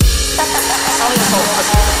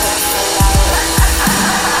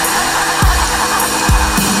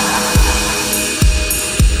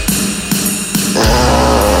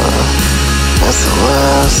It's the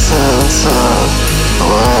lessons of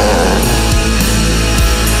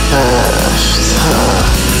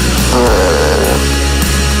learn.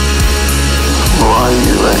 Why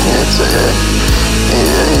you ain't here today?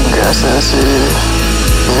 Yeah, you got sense here.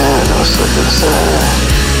 Yeah, no such a thing.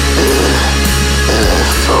 Yeah,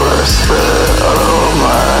 forest fair. Oh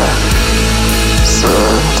my. So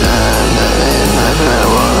damn, that ain't never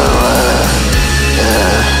wanna lie.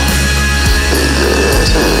 Yeah.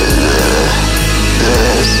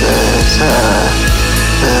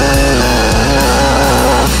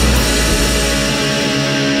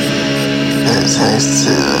 It takes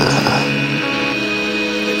two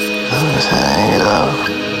to hang up.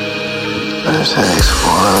 It takes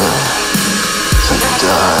one to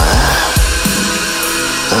die.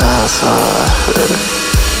 That's all I heard.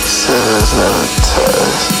 Says never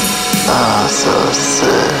touch. I'm so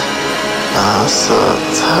sick. I'm so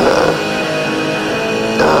tired.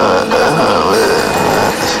 God,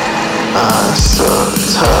 I'm so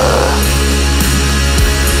tired.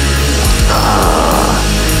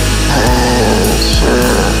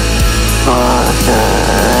 Hatred,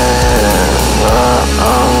 fucking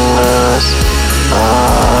on us.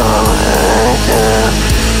 I'm aching,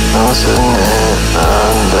 I'm sitting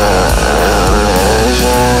under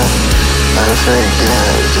religion. I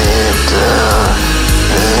forget deep down,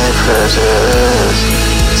 the prejudice.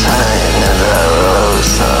 Tighten that rope,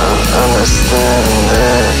 some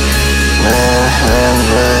understanding.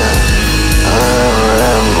 Manhandling,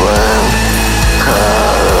 unrambling.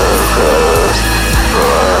 Crowd grows,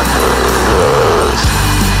 grows.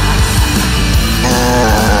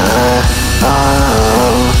 Yeah,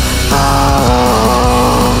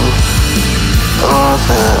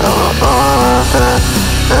 orphan,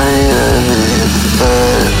 ready to be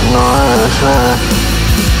fed, nourishment.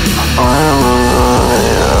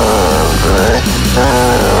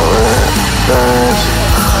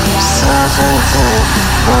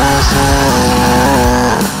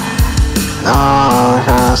 No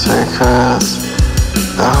consequence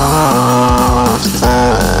of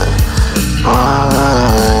that.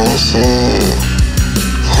 Why she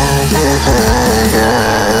can't give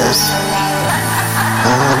fingers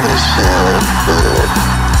on the shepherd,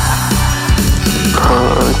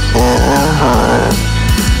 broken heart.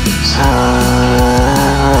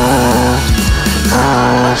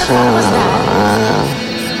 I should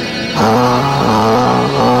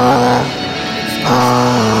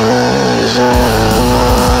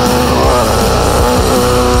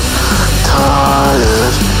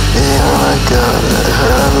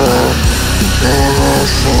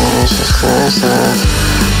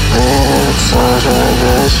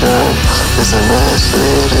it's a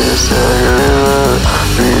Mercedes,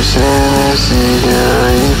 reaching and see here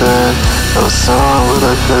even a song with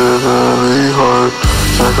a heavenly heart.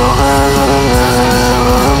 Circle hands on a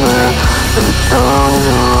man, every time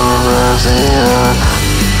you move, I see